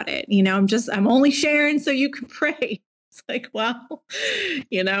pray about it. I'm only sharing so you can pray. It's like, well,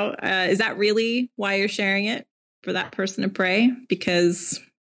 is that really why you're sharing it? For that person to pray? Because,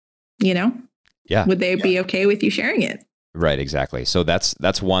 would they be okay with you sharing it? Right, exactly. So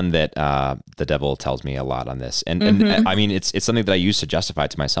that's one that the devil tells me a lot on this, and I mean it's something that I use to justify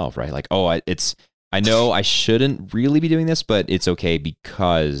it to myself, right? Like, I know I shouldn't really be doing this, but it's okay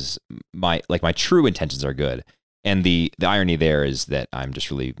because my true intentions are good, and the irony there is that I'm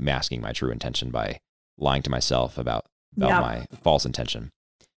just really masking my true intention by lying to myself about my false intention.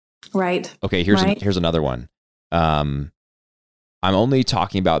 Right. Okay. Here's another one. I'm only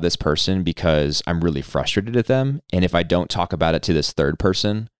talking about this person because I'm really frustrated at them. And if I don't talk about it to this third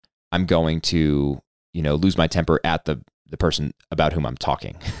person, I'm going to, lose my temper at the person about whom I'm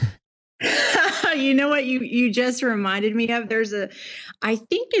talking. You know what you just reminded me of? I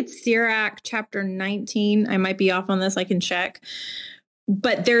think it's Sirach chapter 19. I might be off on this. I can check.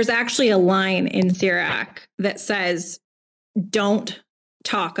 But there's actually a line in Sirach that says, don't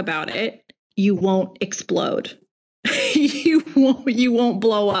talk about it. You won't explode. you won't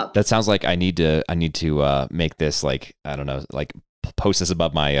blow up. That sounds like I need to make this like, I don't know, like post this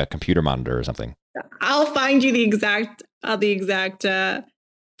above my computer monitor or something. I'll find you the exact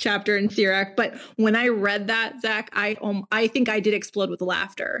chapter in Sirach. But when I read that, Zach, I think I did explode with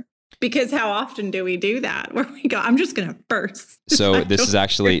laughter, because how often do we do that where we go, I'm just going to burst. So this is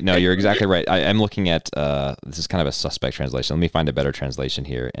actually, no, you're exactly right. I'm looking at, this is kind of a suspect translation. Let me find a better translation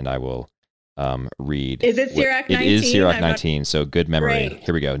here and I will read. Is it Sirach 19? It is Sirach 19. So good memory. Great.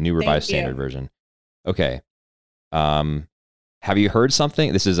 Here we go. New Revised Standard Version. Okay. Have you heard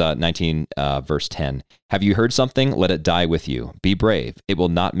something? This is 19 verse 10. Have you heard something? Let it die with you. Be brave. It will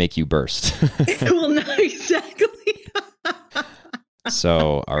not make you burst. It will not, exactly.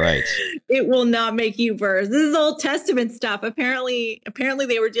 So, all right. It will not make you burst. This is Old Testament stuff. Apparently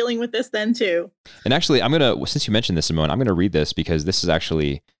they were dealing with this then too. And actually, since you mentioned this, Simone, I'm going to read this because this is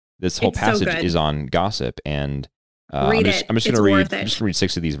actuly, this whole passage is on gossip. And I'm just going to read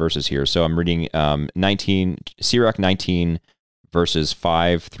 6 of these verses here. So I'm reading Sirach 19, verses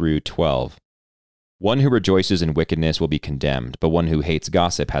 5 through 12. One who rejoices in wickedness will be condemned, but one who hates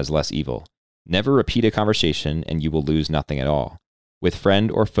gossip has less evil. Never repeat a conversation, and you will lose nothing at all. With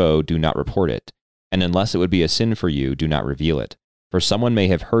friend or foe, do not report it. And unless it would be a sin for you, do not reveal it. For someone may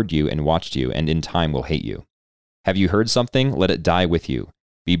have heard you and watched you, and in time will hate you. Have you heard something? Let it die with you.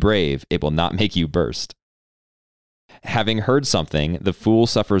 Be brave. It will not make you burst. Having heard something, the fool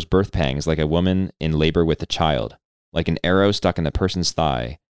suffers birth pangs like a woman in labor with a child. Like an arrow stuck in the person's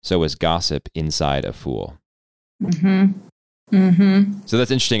thigh, so is gossip inside a fool. Mm-hmm. Mm-hmm. So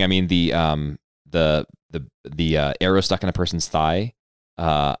that's interesting. I mean, the arrow stuck in a person's thigh,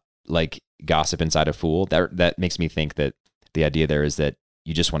 like gossip inside a fool. That makes me think that the idea there is that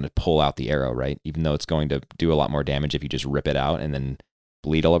you just want to pull out the arrow, right? Even though it's going to do a lot more damage if you just rip it out and then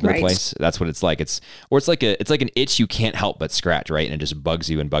bleed all over the place. That's what it's like. It's like an itch you can't help but scratch, right? And it just bugs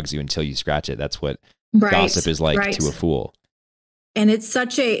you until you scratch it. That's what gossip is like to a fool. And it's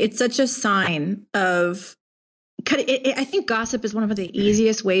such a sign of, I think gossip is one of the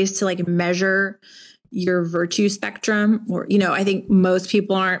easiest ways to like measure your virtue spectrum. Or, I think most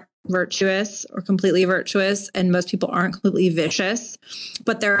people aren't virtuous or completely virtuous, and most people aren't completely vicious,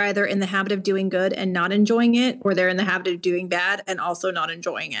 but they're either in the habit of doing good and not enjoying it, or they're in the habit of doing bad and also not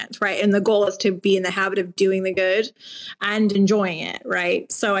enjoying it, right? And the goal is to be in the habit of doing the good and enjoying it,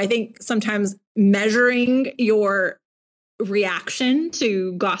 right? So I think sometimes measuring your reaction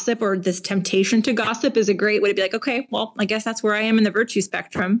to gossip or this temptation to gossip is a great way to be like, okay, well, I guess that's where I am in the virtue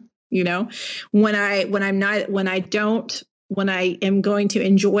spectrum. When I am going to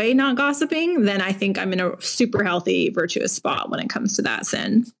enjoy not gossiping, then I think I'm in a super healthy, virtuous spot when it comes to that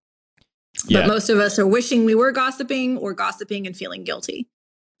sin. Yeah. But most of us are wishing we were gossiping or gossiping and feeling guilty.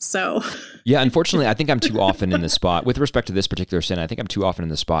 So, yeah, unfortunately, I think I'm too often in the spot with respect to this particular sin. I think I'm too often in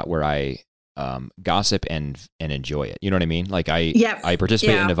the spot where I gossip and enjoy it. You know what I mean? Like I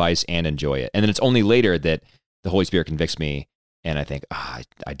participate in a vice and enjoy it. And then it's only later that the Holy Spirit convicts me and I think, I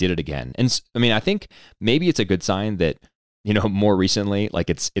did it again. And I mean, I think maybe it's a good sign that, more recently, like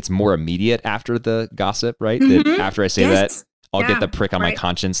it's more immediate after the gossip, right? Mm-hmm. That after I say that, I'll get the prick on my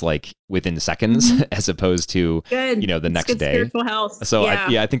conscience like within seconds, as opposed to the next day. Spiritual health. So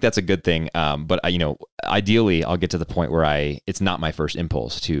I think that's a good thing. But ideally, I'll get to the point where it's not my first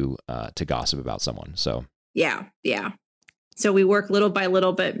impulse to gossip about someone. So yeah. So we work little by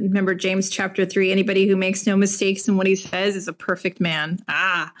little, but remember James chapter 3, anybody who makes no mistakes in what he says is a perfect man.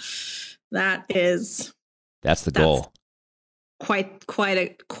 That's the goal. Quite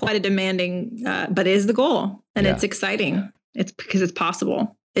a demanding, but it is the goal, and it's exciting. It's because it's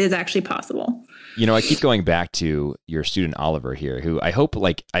possible. It is actually possible. I keep going back to your student Oliver here, who I hope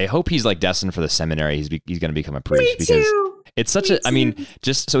he's like destined for the seminary. He's going to become a priest because it's such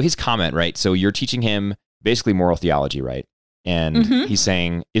just so his comment, right? So you're teaching him basically moral theology, right? And he's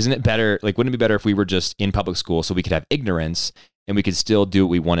saying, isn't it better? Like, wouldn't it be better if we were just in public school so we could have ignorance and we could still do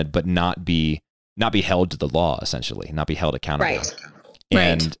what we wanted, but not be held to the law, essentially, not be held accountable. Right.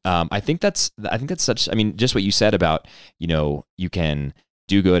 And I think that's such, just what you said about, you can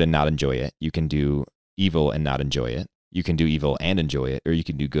do good and not enjoy it. You can do evil and not enjoy it. You can do evil and enjoy it, or you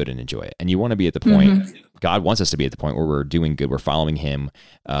can do good and enjoy it. And you want to be at the point, God wants us to be at the point where we're doing good, we're following him,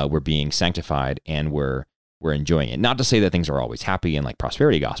 we're being sanctified, and we're enjoying it. Not to say that things are always happy and like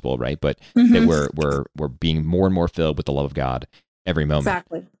prosperity gospel, right? But that we're being more and more filled with the love of God every moment.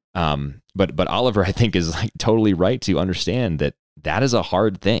 Exactly. But Oliver, I think, is like totally right to understand that that is a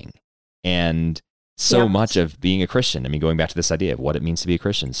hard thing. And so much of being a Christian, I mean, going back to this idea of what it means to be a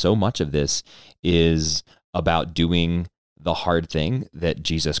Christian, so much of this is about doing the hard thing that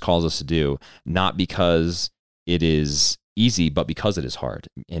Jesus calls us to do, not because it is easy, but because it is hard,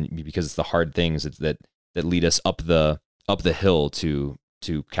 and because it's the hard things that lead us up the hill to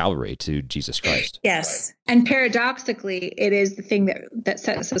Calvary, to Jesus Christ. Yes. And paradoxically, it is the thing that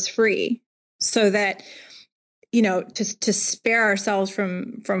sets us free, so that, to spare ourselves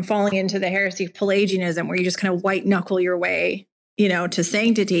from falling into the heresy of Pelagianism, where you just kind of white knuckle your way, to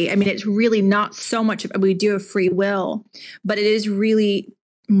sanctity. I mean, it's really not so much, we do have free will, but it is really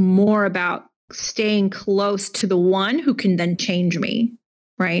more about staying close to the one who can then change me.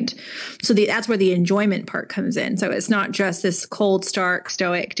 Right. So that's where the enjoyment part comes in. So it's not just this cold, stark,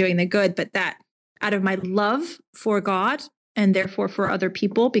 stoic doing the good, but that out of my love for God and therefore for other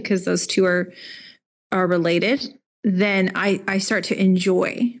people, because those two are related, then I start to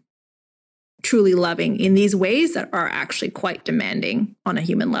enjoy truly loving in these ways that are actually quite demanding on a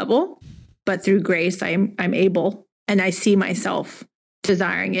human level. But through grace, I'm able, and I see myself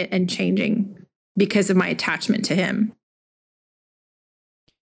desiring it and changing because of my attachment to him.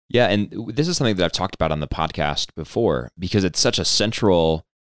 Yeah, and this is something that I've talked about on the podcast before, because it's such a central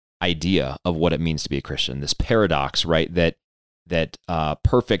idea of what it means to be a Christian. This paradox, right? That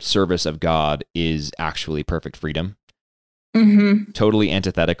perfect service of God is actually perfect freedom. Mm-hmm. Totally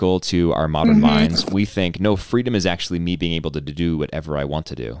antithetical to our modern minds. We think, no, freedom is actually me being able to do whatever I want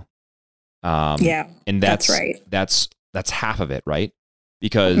to do. And that's right. That's half of it, right?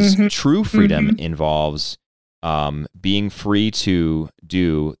 Because true freedom involves being free to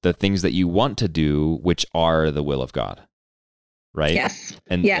do the things that you want to do, which are the will of God, right? Yes.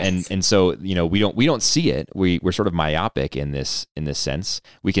 And so we don't see it. We're sort of myopic in this sense.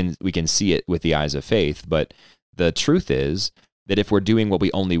 We can see it with the eyes of faith, but the truth is that if we're doing what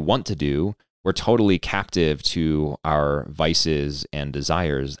we only want to do, we're totally captive to our vices and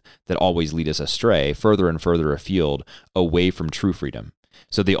desires that always lead us astray, further and further afield, away from true freedom.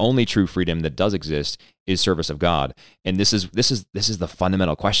 So the only true freedom that does exist is service of God. And this is the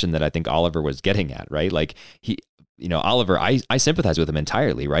fundamental question that I think Oliver was getting at, right? Like Oliver, I sympathize with him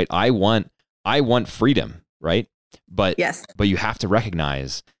entirely, right? I want freedom, right? But you have to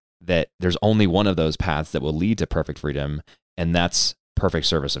recognize that there's only one of those paths that will lead to perfect freedom, and that's perfect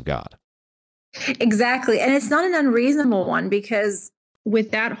service of God. Exactly. And it's not an unreasonable one, because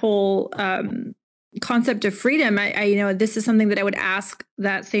with that whole concept of freedom, I this is something that I would ask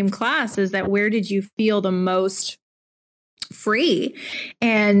that same class, is that where did you feel the most free?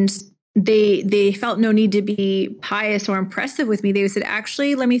 And they felt no need to be pious or impressive with me. They said,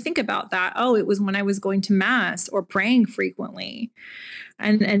 actually, let me think about that. Oh, it was when I was going to mass or praying frequently.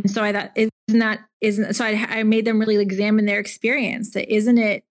 And so I thought, I made them really examine their experience. That isn't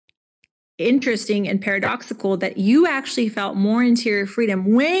it interesting and paradoxical that you actually felt more interior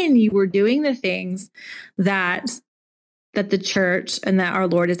freedom when you were doing the things that the church and that our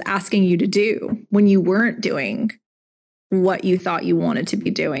Lord is asking you to do, when you weren't doing what you thought you wanted to be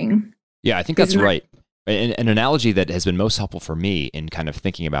doing. Yeah, I think that's right. An analogy that has been most helpful for me in kind of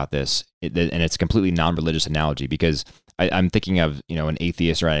thinking about this, and it's a completely non-religious analogy, because I'm thinking of an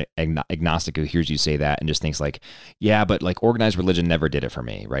atheist or agnostic who hears you say that and just thinks like, yeah, but like organized religion never did it for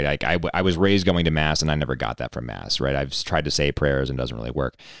me, right? Like I was raised going to mass and I never got that from mass, right? I've tried to say prayers and it doesn't really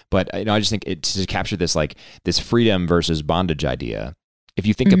work. But I just think to capture this like this freedom versus bondage idea. If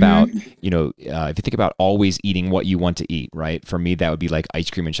you think about, if you think about always eating what you want to eat, right? For me, that would be like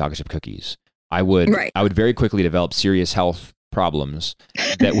ice cream and chocolate chip cookies. I would very quickly develop serious health problems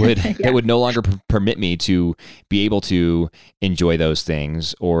that would that would no longer permit me to be able to enjoy those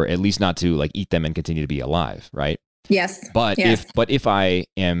things, or at least not to like eat them and continue to be alive, right? Yes. But if I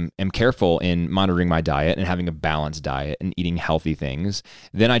am careful in monitoring my diet and having a balanced diet and eating healthy things,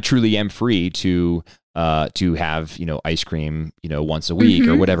 then I truly am free to have ice cream once a week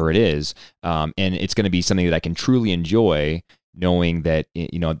or whatever it is, and it's going to be something that I can truly enjoy, knowing that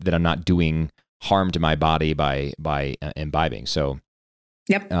that I'm not doing harm to my body by imbibing. So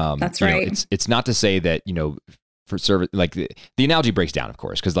that's right. It's not to say that for service, like the analogy breaks down, of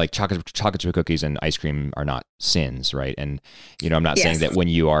course, because like chocolate chip cookies and ice cream are not sins, right? And I'm not saying that when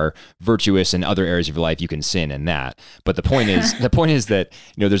you are virtuous in other areas of your life you can sin in that, but the point is that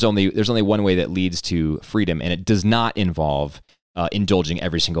there's only one way that leads to freedom, and it does not involve indulging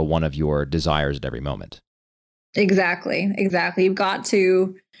every single one of your desires at every moment. Exactly. You've got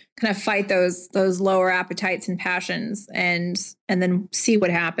to kind of fight those lower appetites and passions, and then see what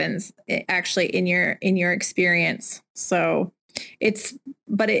happens actually in your experience. So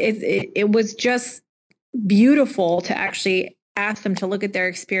It was just beautiful to actually ask them to look at their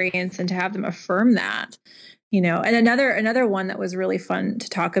experience and to have them affirm that, And another one that was really fun to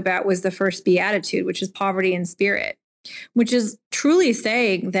talk about was the first beatitude, which is poverty in spirit, which is truly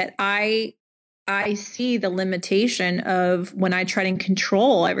saying that I see the limitation of when I try to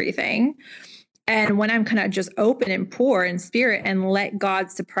control everything. And when I'm kind of just open and poor in spirit and let God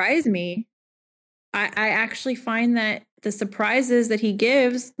surprise me, I actually find that the surprises that he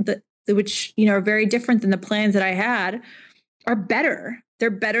gives, which, are very different than the plans that I had, are better. They're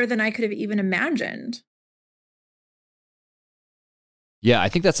better than I could have even imagined. Yeah, I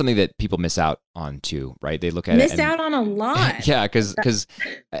think that's something that people miss out on too, right? They look at miss out on a lot. Yeah, because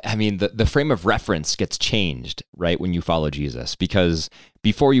I mean, the frame of reference gets changed, right, when you follow Jesus. Because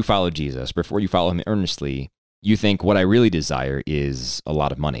before you follow Jesus, before you follow him earnestly, you think what I really desire is a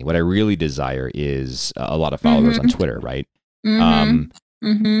lot of money. What I really desire is a lot of followers on Twitter, right?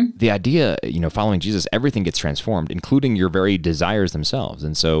 The idea, following Jesus, everything gets transformed, including your very desires themselves.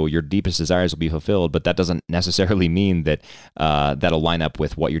 And so your deepest desires will be fulfilled, but that doesn't necessarily mean that that'll line up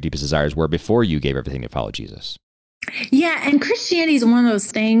with what your deepest desires were before you gave everything to follow Jesus. Yeah, and Christianity is one of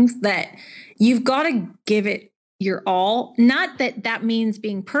those things that you've got to give it your all. Not that means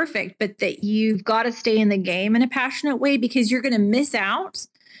being perfect, but that you've got to stay in the game in a passionate way, because you're going to miss out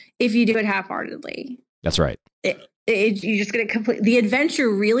if you do it half-heartedly. That's right. You're just going to complete the adventure.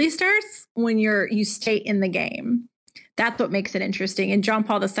 Really starts when you stay in the game. That's what makes it interesting. And John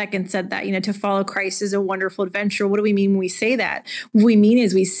Paul II said that, to follow Christ is a wonderful adventure. What do we mean when we say that? What we mean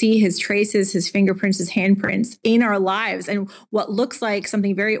is we see his traces, his fingerprints, his handprints in our lives, and what looks like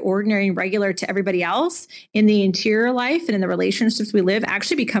something very ordinary and regular to everybody else in the interior life and in the relationships we live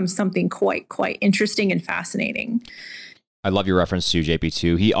actually becomes something quite interesting and fascinating. I love your reference to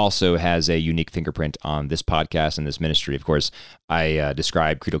JP2. He also has a unique fingerprint on this podcast and this ministry. Of course, I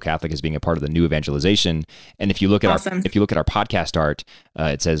describe Credo Catholic as being a part of the new evangelization. And if you look at our podcast art,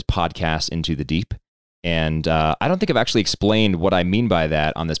 it says "Podcast into the Deep." And I don't think I've actually explained what I mean by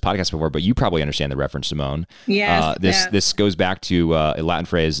that on this podcast before, but you probably understand the reference, Simone. Yes. This goes back to a Latin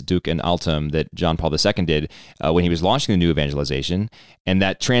phrase, Duc in Altum, that John Paul II did when he was launching the new evangelization. And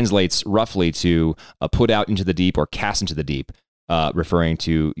that translates roughly to put out into the deep or cast into the deep, referring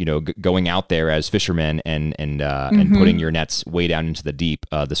to, going out there as fishermen and putting your nets way down into the deep,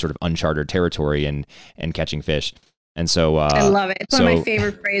 the sort of uncharted territory and catching fish. And so I love it. It's one of my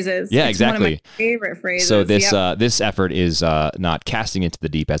favorite phrases. Yeah, exactly. One of my favorite phrases. So this effort is not casting into the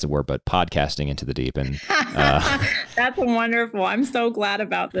deep, as it were, but podcasting into the deep. And that's wonderful. I'm so glad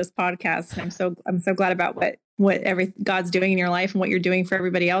about this podcast. I'm so glad about what God's doing in your life and what you're doing for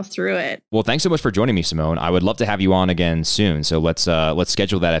everybody else through it. Well, thanks so much for joining me, Simone. I would love to have you on again soon. So let's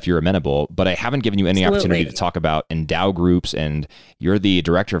schedule that if you're amenable. But I haven't given you any opportunity to talk about Endow groups, and you're the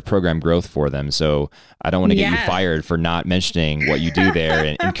director of program growth for them. So I don't want to get you fired for not mentioning what you do there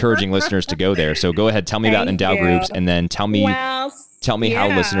and encouraging listeners to go there. So go ahead, tell me about Endow groups, and then tell me how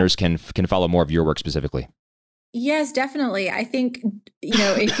listeners can follow more of your work specifically. Yes, definitely. I think,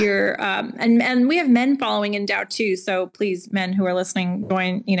 if you're, and we have men following Endow too. So please, men who are listening,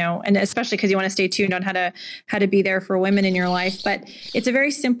 join, and especially because you want to stay tuned on how to be there for women in your life. But it's a very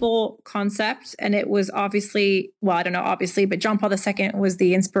simple concept. And it was but John Paul II was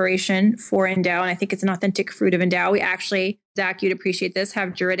the inspiration for Endow. And I think it's an authentic fruit of Endow. We actually, Zach, you'd appreciate this,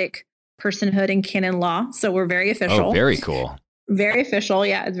 have juridic personhood in canon law. So we're very official. Oh, very cool. Very official.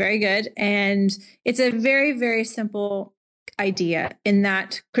 Yeah, it's very good. And it's a very, very simple idea in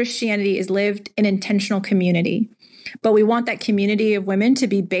that Christianity is lived in intentional community. But we want that community of women to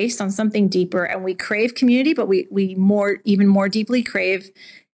be based on something deeper. And we crave community, but we even more deeply crave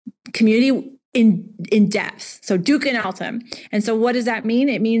community in depth. So Duc in Altum. And so what does that mean?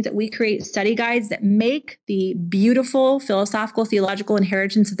 It means that we create study guides that make the beautiful philosophical, theological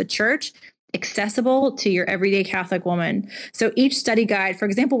inheritance of the church accessible to your everyday Catholic woman. So each study guide, for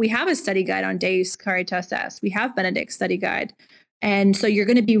example, we have a study guide on Deus Caritas Est. We have Benedict's study guide. And so you're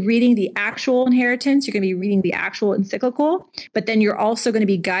going to be reading the actual inheritance. You're going to be reading the actual encyclical, but then you're also going to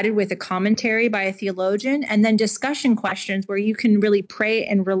be guided with a commentary by a theologian and then discussion questions where you can really pray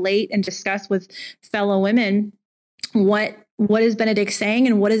and relate and discuss with fellow women what is Benedict saying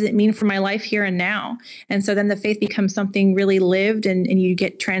and what does it mean for my life here and now? And so then the faith becomes something really lived and you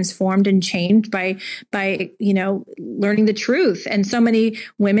get transformed and changed by learning the truth. And so many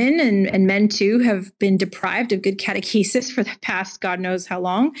women and men too have been deprived of good catechesis for the past God knows how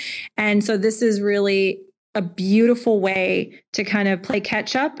long. And so this is really a beautiful way to kind of play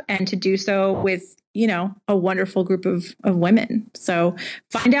catch up and to do so with a wonderful group of women. So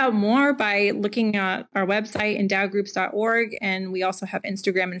find out more by looking at our website, endowgroups.org. And we also have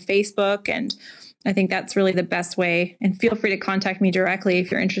Instagram and Facebook. And I think that's really the best way. And feel free to contact me directly if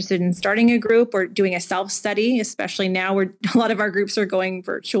you're interested in starting a group or doing a self-study, especially now where a lot of our groups are going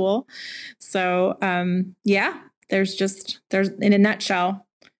virtual. So there's in a nutshell,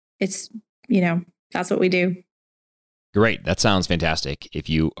 it's, that's what we do. Great. That sounds fantastic. If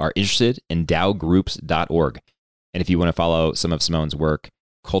you are interested, endowgroups.org. And if you want to follow some of Simone's work,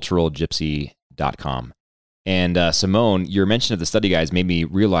 culturalgypsy.com. And Simone, your mention of the study guides made me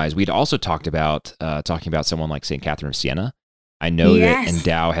realize we'd also talked about someone like St. Catherine of Siena. I know that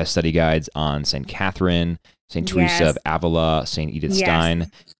Endow has study guides on St. Catherine, St. Teresa of Avila, St. Edith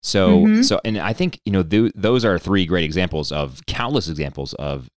Stein. So, and I think, those are three great examples of countless examples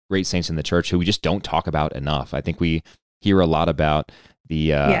of great saints in the church who we just don't talk about enough. I think we hear a lot about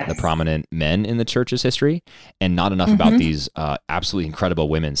the prominent men in the church's history and not enough about these absolutely incredible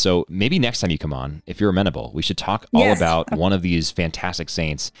women. So maybe next time you come on, if you're amenable, we should talk all about one of these fantastic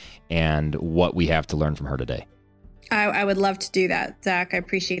saints and what we have to learn from her today. I would love to do that, Zach. I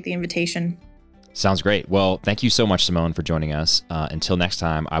appreciate the invitation. Sounds great. Well, thank you so much, Simone, for joining us. Until next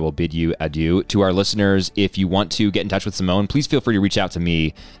time, I will bid you adieu. To our listeners, if you want to get in touch with Simone, please feel free to reach out to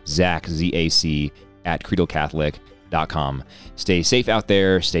me, Zach, Z-A-C, @creedalcatholic.com. Stay safe out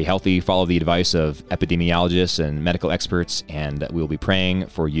there, stay healthy, follow the advice of epidemiologists and medical experts, and we'll be praying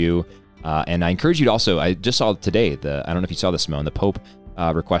for you. And I encourage you to also, I just saw today, I don't know if you saw this, Simone, the Pope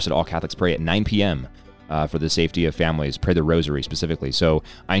requested all Catholics pray at 9 p.m. For the safety of families, pray the rosary specifically. So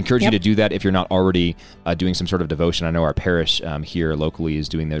I encourage you to do that if you're not already doing some sort of devotion. I know our parish here locally is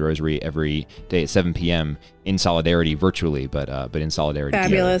doing the rosary every day at 7 p.m. in solidarity virtually, but in solidarity.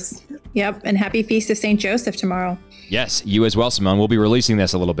 Fabulous. Together. Yep. And happy Feast of St. Joseph tomorrow. Yes, you as well, Simone. We'll be releasing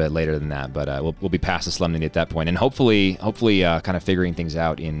this a little bit later than that, but we'll be past the solemnity at that point, and hopefully kind of figuring things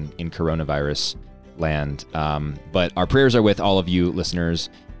out in coronavirus land. But our prayers are with all of you listeners.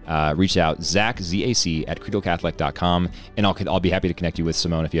 Reach out, Zach, Z-A-C, @creedalcatholic.com, and I'll be happy to connect you with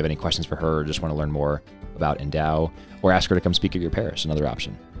Simone if you have any questions for her or just want to learn more about Endow, or ask her to come speak at your parish, another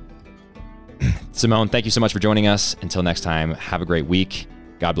option. Simone, thank you so much for joining us. Until next time, have a great week.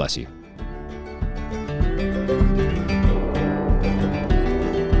 God bless you.